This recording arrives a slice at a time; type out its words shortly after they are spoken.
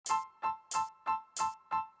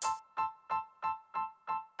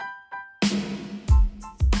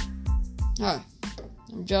Hi,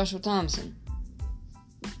 I'm Joshua Thompson.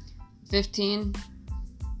 15,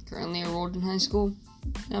 currently enrolled in high school,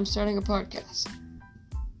 and I'm starting a podcast.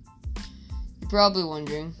 You're probably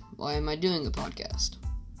wondering, why am I doing a podcast?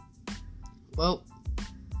 Well,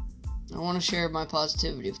 I want to share my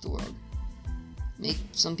positivity with the world. Make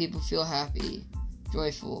some people feel happy,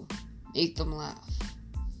 joyful, make them laugh.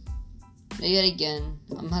 But yet again,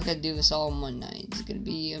 I'm not going to do this all in one night. It's going to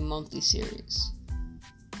be a monthly series.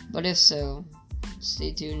 But if so,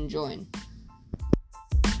 stay tuned and join.